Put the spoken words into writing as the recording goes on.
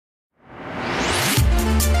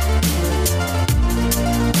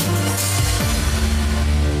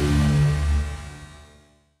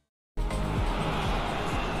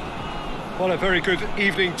Well, a very good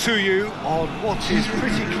evening to you on what is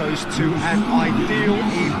pretty close to an ideal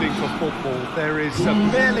evening for football. There is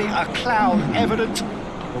barely a cloud evident.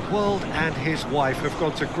 The world and his wife have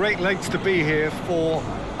gone to great lengths to be here for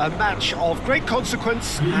a match of great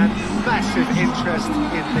consequence and massive interest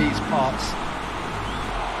in these parts.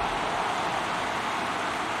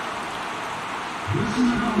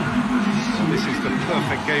 Well, this is the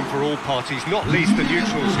perfect game for all parties, not least the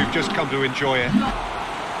neutrals who've just come to enjoy it.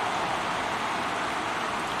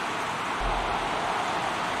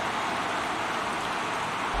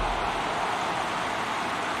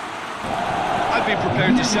 I'd be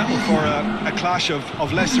prepared to settle for a clash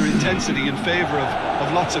of lesser intensity in favour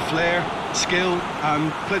of lots of flair, skill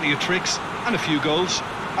and plenty of tricks and a few goals.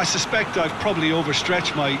 I suspect I've probably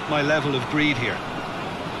overstretched my level of greed here.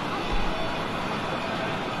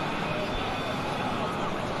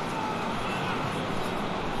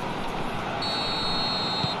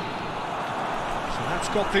 So that's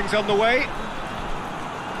got things underway.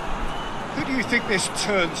 Who do you think this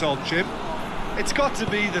turns on, Jim? It's got to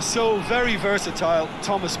be the so very versatile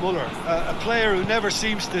Thomas Muller, a player who never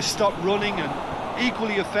seems to stop running and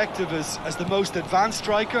equally effective as the most advanced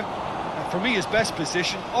striker. For me, his best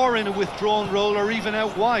position, or in a withdrawn role, or even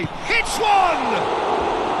out wide. Hits one!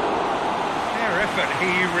 Fair effort,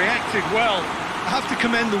 he reacted well. I have to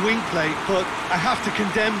commend the wing play, but I have to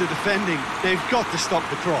condemn the defending. They've got to stop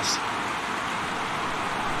the cross.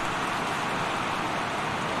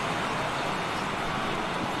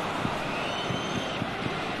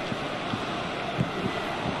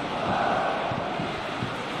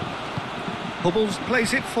 Hubbles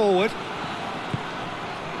plays it forward.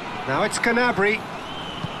 Now it's Gnabry.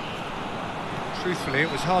 Truthfully,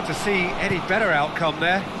 it was hard to see any better outcome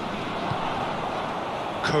there.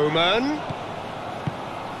 Koeman.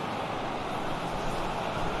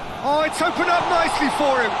 Oh, it's opened up nicely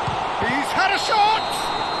for him. He's had a shot!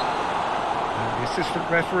 And the assistant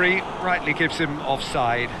referee rightly gives him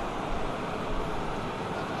offside.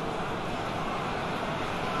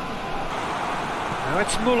 Now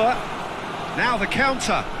it's Muller. Now the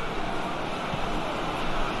counter.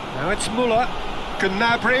 Now it's Muller.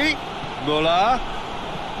 Gnabry. Muller.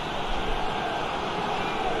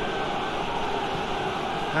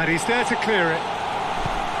 And he's there to clear it.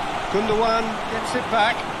 Gundogan gets it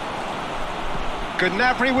back.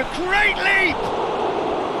 Gnabry with great leap!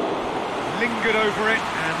 Lingered over it,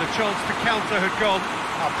 and the chance to counter had gone.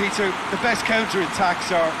 Peter, the best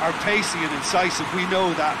counter-attacks are pacey and incisive, we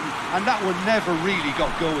know that, and that one never really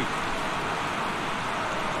got going.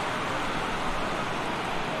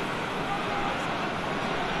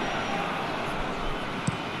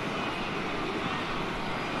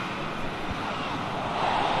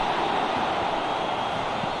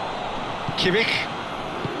 Kimmich.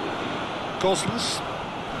 Gosens.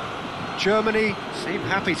 Germany seem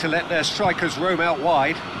happy to let their strikers roam out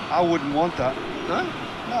wide. I wouldn't want that. No?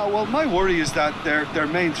 No, well, my worry is that their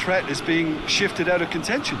main threat is being shifted out of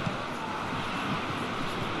contention.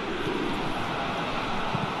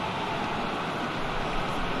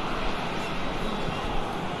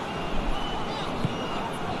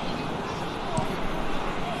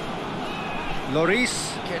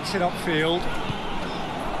 Lloris gets it upfield.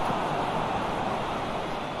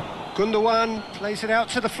 Gundogan plays it out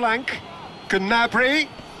to the flank. Gnabry.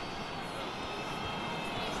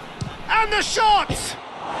 And the shot!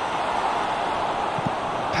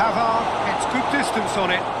 Pavard gets good distance on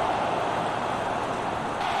it.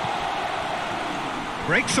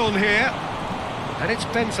 Breaks on here. And it's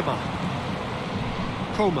Benzema.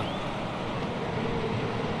 Koeman.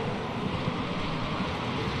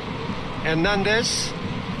 Hernandez.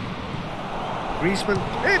 Griezmann.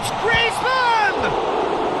 It's Griezmann!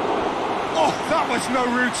 Oh, that was no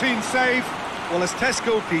routine save. Well, as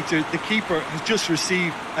Tesco, Peter, the keeper has just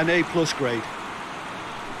received an A+ grade.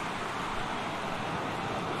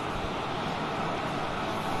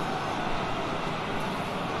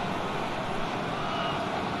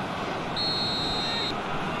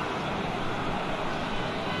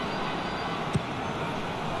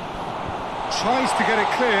 Tries to get it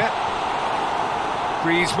clear.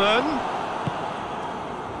 Griezmann.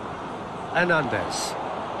 Hernandez.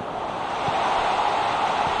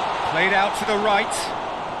 Played out to the right.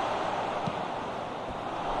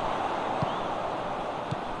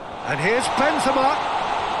 And here's Benzema.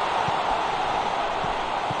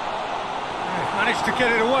 They've managed to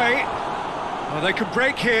get it away. Well, they could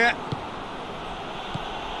break here.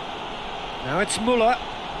 Now it's Muller.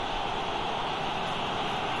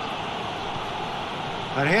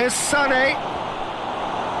 And here's Sané.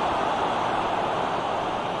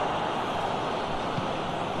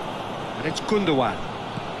 And it's Gundogan.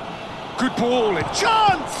 good ball, and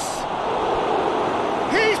chance!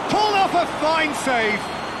 He's pulled off a fine save.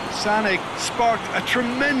 Sané sparked a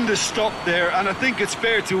tremendous stop there, and I think it's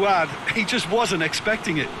fair to add, he just wasn't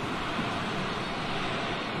expecting it.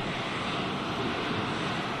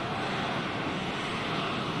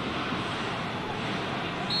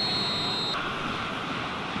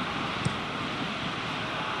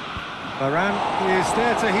 Varane is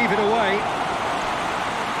there to heave it away.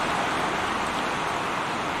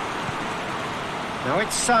 Now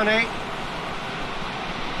it's Sané.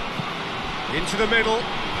 Into the middle.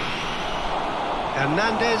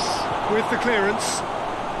 Hernandez with the clearance.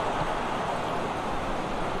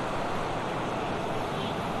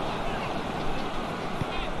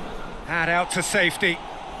 Had out to safety.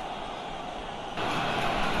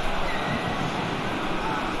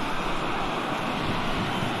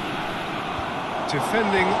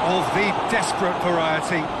 Defending of the desperate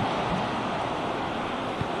variety.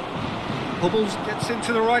 Hummels gets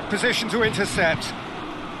into the right position to intercept.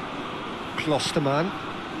 Klosterman.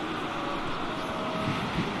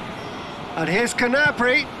 And here's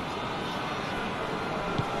Canabry.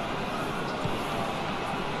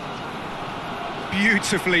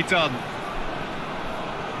 Beautifully done.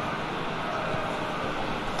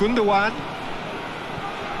 Gundogan.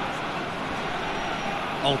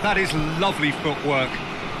 Oh, that is lovely footwork.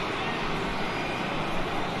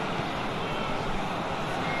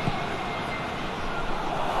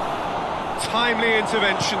 Timely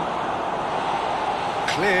intervention.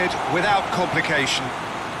 Cleared without complication.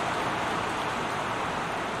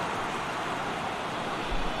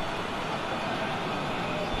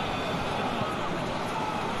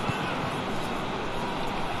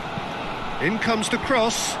 In comes the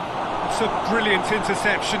cross. It's a brilliant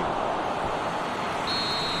interception.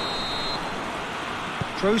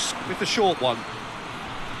 Kroos with the short one.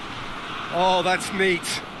 Oh, that's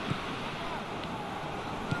neat.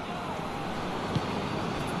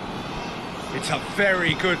 It's a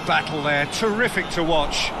very good battle there, terrific to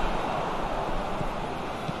watch.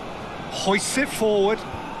 Hoists it forward,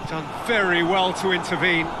 done very well to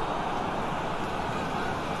intervene.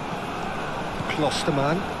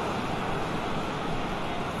 Klosterman.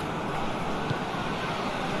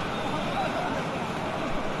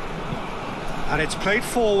 And it's played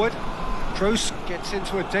forward. Kroos gets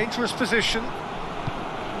into a dangerous position.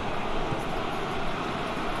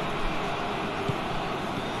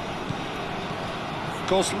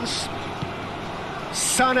 Gosens.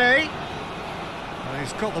 Sané. And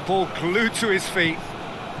he's got the ball glued to his feet.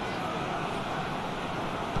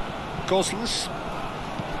 Gosens.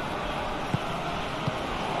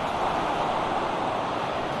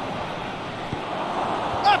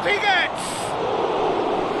 Up he gets!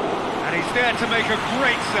 And he's there to make a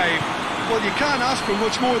great save. Well, you can't ask for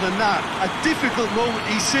much more than that. A difficult moment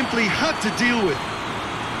he simply had to deal with.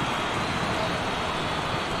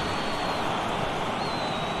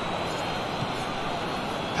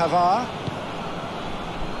 Pavard.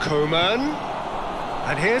 Coman.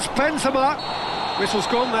 And here's Benzema. Whistle's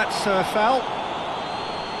gone, that's foul.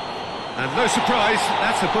 And no surprise,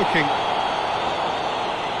 that's a booking.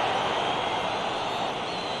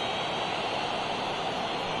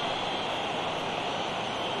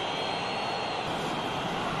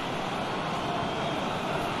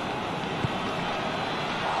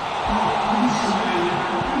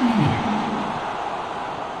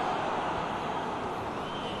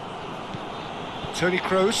 Toni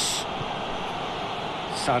Kroos.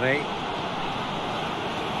 Sané.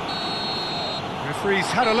 Referee's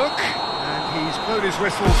had a look, and he's blown his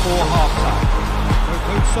whistle for half-time.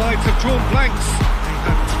 Both sides have drawn blanks. They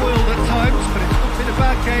have toiled at times, but it's not been a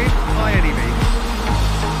bad game by any means.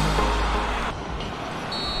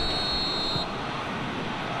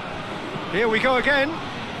 Here we go again.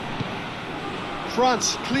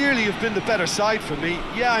 France clearly have been the better side for me.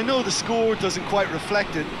 Yeah, I know the score doesn't quite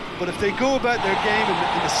reflect it, but if they go about their game in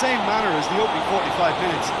the same manner as the opening 45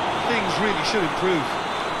 minutes, things really should improve.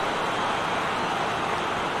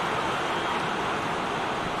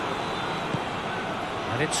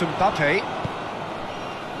 And it's Mbappe.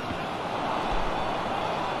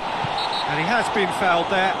 And he has been fouled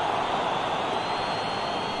there.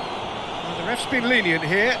 Well, the ref's been lenient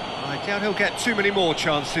here. I doubt he'll get too many more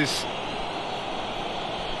chances.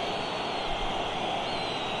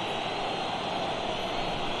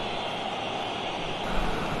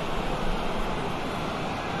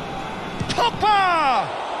 Popper!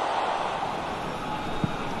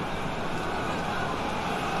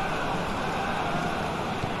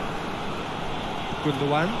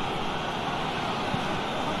 Gundogan.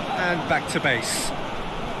 And back to base.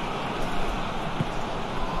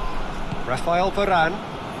 Rafael Varane.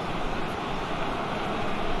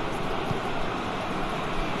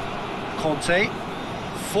 Conte.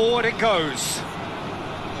 Forward it goes.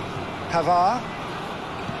 Pavard.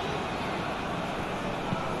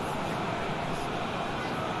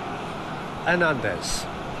 Hernandez.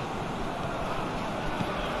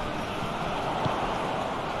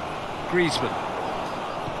 Griezmann.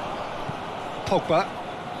 Pogba.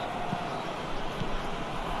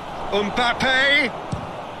 Mbappe.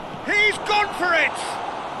 He's gone for it!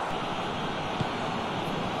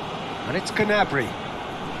 And it's Gnabry.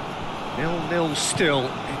 0-0 still.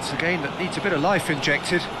 It's a game that needs a bit of life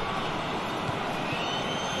injected.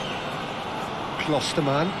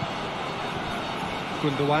 Klosterman.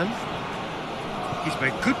 Gundogan. He's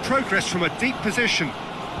made good progress from a deep position.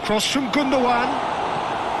 Cross from Gundogan.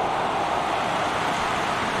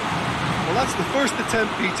 Well, that's the first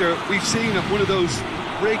attempt, Peter, we've seen of one of those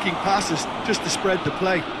breaking passes just to spread the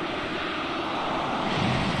play.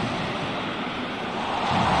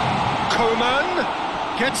 Coman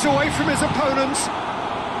gets away from his opponents.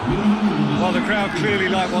 Well, the crowd clearly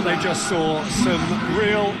like what they just saw. Some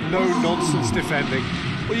real no-nonsense defending.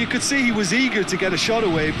 Well, you could see he was eager to get a shot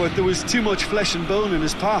away, but there was too much flesh and bone in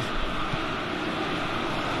his path.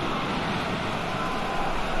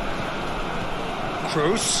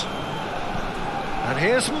 Kroos. And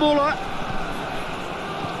here's Müller.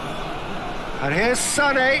 And here's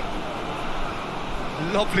Sané.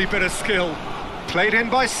 Lovely bit of skill. Played in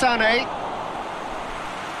by Sané.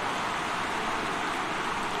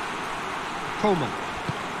 Coman.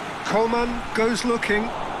 Coman goes looking.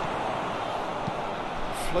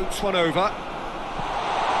 Floats one over.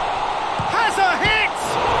 Has a hit!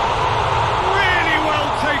 Really well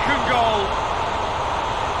taken goal.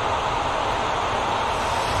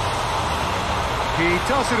 He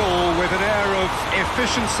does it all with an air of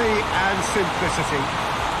efficiency and simplicity.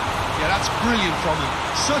 Yeah, that's brilliant from him.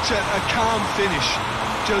 Such a calm finish.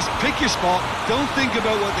 Just pick your spot, don't think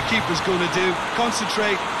about what the keeper's going to do,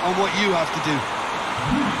 concentrate on what you have to do.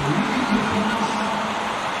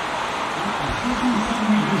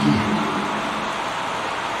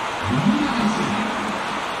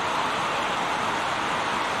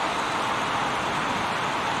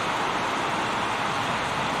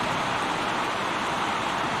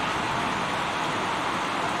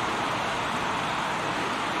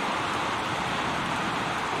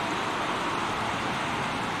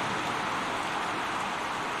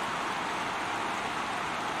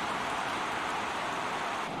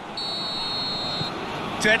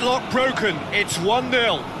 Deadlock broken, it's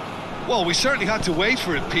 1-0. Well, we certainly had to wait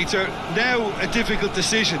for it, Peter. Now a difficult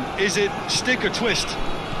decision. Is it stick or twist?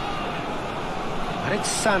 And it's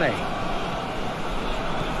Sané.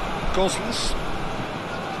 Gosens.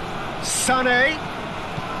 Sané.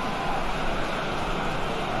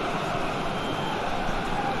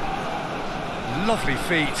 Lovely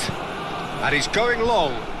feet. And he's going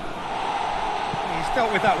long. He's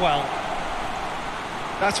dealt with that well.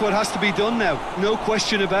 That's what has to be done now, no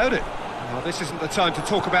question about it. Well, this isn't the time to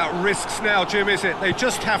talk about risks now, Jim, is it? They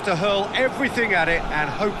just have to hurl everything at it and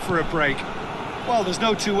hope for a break. Well, there's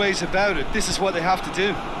no two ways about it. This is what they have to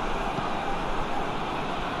do.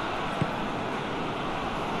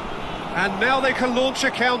 And now they can launch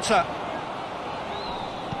a counter.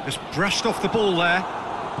 Just brushed off the ball there.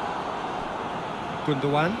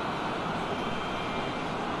 Gundogan.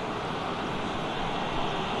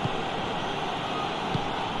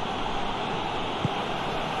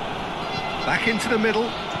 Back into the middle.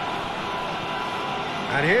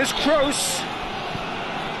 And here's Kroos.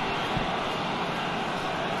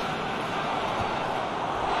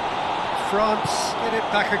 France get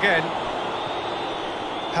it back again.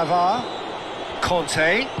 Pavard.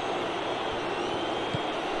 Conte.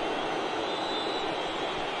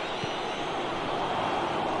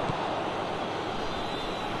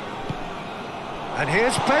 And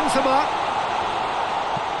here's Benzema.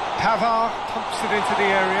 Pavard pumps it into the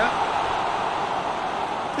area.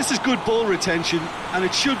 This is good ball retention, and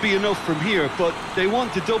it should be enough from here, but they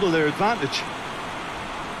want to double their advantage.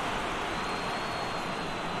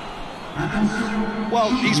 Well,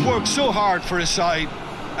 he's worked so hard for his side,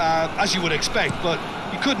 as you would expect, but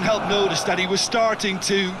you couldn't help notice that he was starting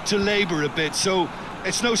to labour a bit, so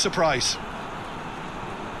it's no surprise.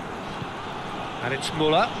 And it's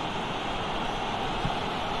Müller.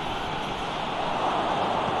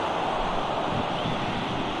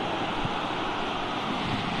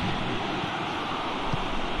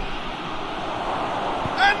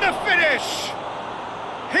 And the finish!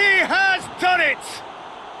 He has done it!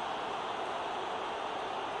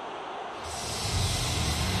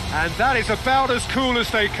 And that is about as cool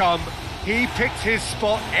as they come. He picked his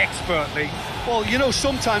spot expertly. Well, you know,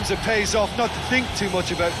 sometimes it pays off not to think too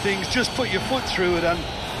much about things, just put your foot through it, and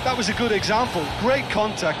that was a good example. Great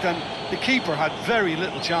contact, and the keeper had very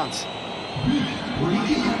little chance.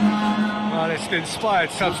 Well, it's an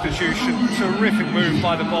inspired substitution. Terrific move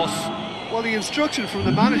by the boss. Well, the instruction from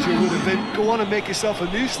the manager would have been, go on and make yourself a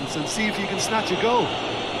nuisance and see if you can snatch a goal.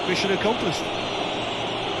 Mission accomplished.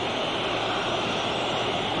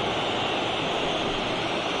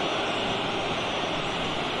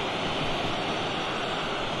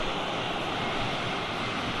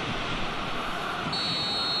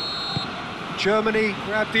 Germany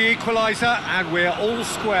grabbed the equaliser and we're all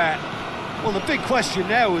square. Well, the big question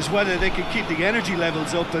now is whether they can keep the energy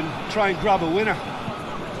levels up and try and grab a winner.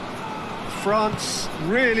 France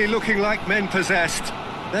really looking like men possessed.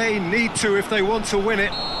 They need to if they want to win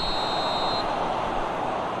it.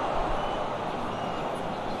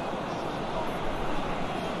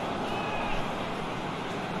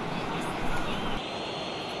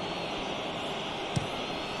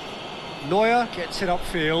 Neuer gets it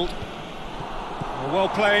upfield. Well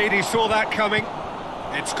played, he saw that coming.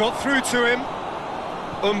 It's got through to him.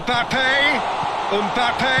 Mbappe!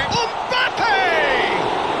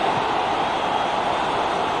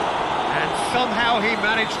 And somehow he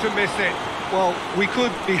managed to miss it. Well, we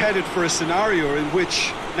could be headed for a scenario in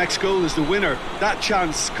which next goal is the winner. That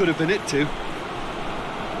chance could have been it too.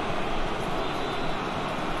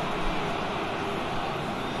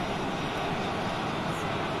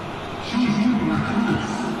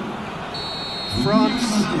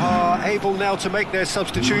 France are able now to make their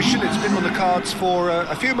substitution. It's been on the cards for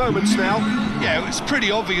a few moments now. Yeah, it's pretty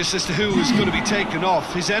obvious as to who was going to be taken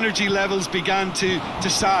off. His energy levels began to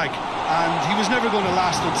sag, and he was never going to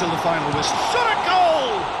last until the final whistle. Shot at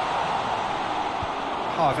goal!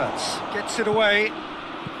 Havertz gets it away.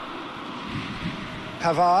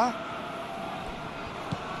 Pavard.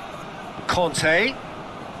 Conte.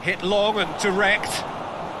 Hit long and direct.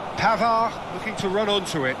 Pavard looking to run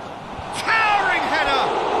onto it. Towering header!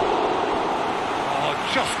 Oh,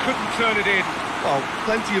 just couldn't turn it in. Well,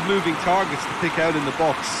 plenty of moving targets to pick out in the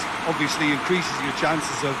box. Obviously increases your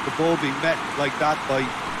chances of the ball being met like that by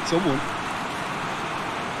someone.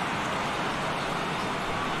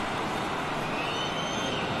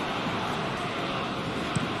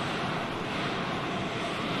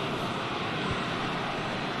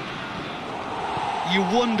 You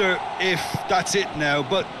wonder if that's it now,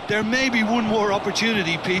 but there may be one more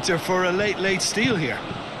opportunity, Peter, for a late steal here.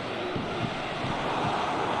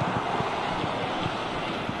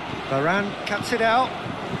 Varane cuts it out.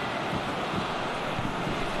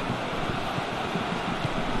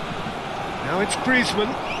 Now it's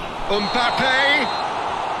Griezmann.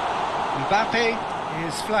 Mbappe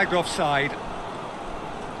is flagged offside.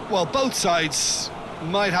 Well, both sides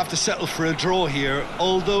might have to settle for a draw here,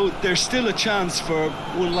 although there's still a chance for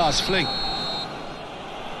one last fling.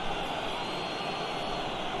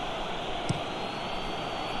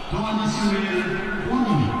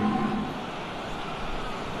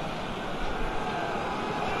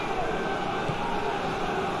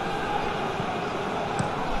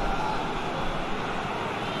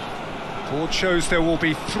 Board shows there will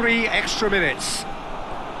be 3 extra minutes.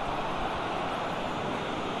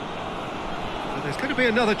 There's going to be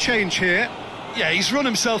another change here. Yeah, he's run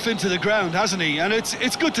himself into the ground, hasn't he? And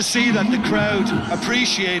it's good to see that the crowd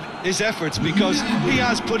appreciate his efforts, because he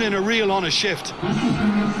has put in a real honest shift.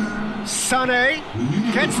 Sané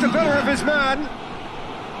gets the better of his man.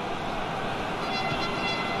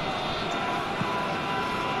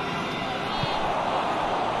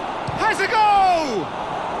 Has a go!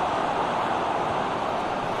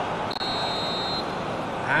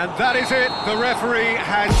 And that is it. The referee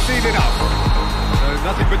has seen enough.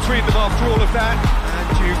 Nothing between them after all of that,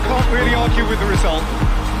 and you can't really argue with the result.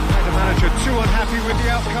 The manager too unhappy with the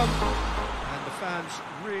outcome, and the fans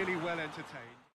really well entertained.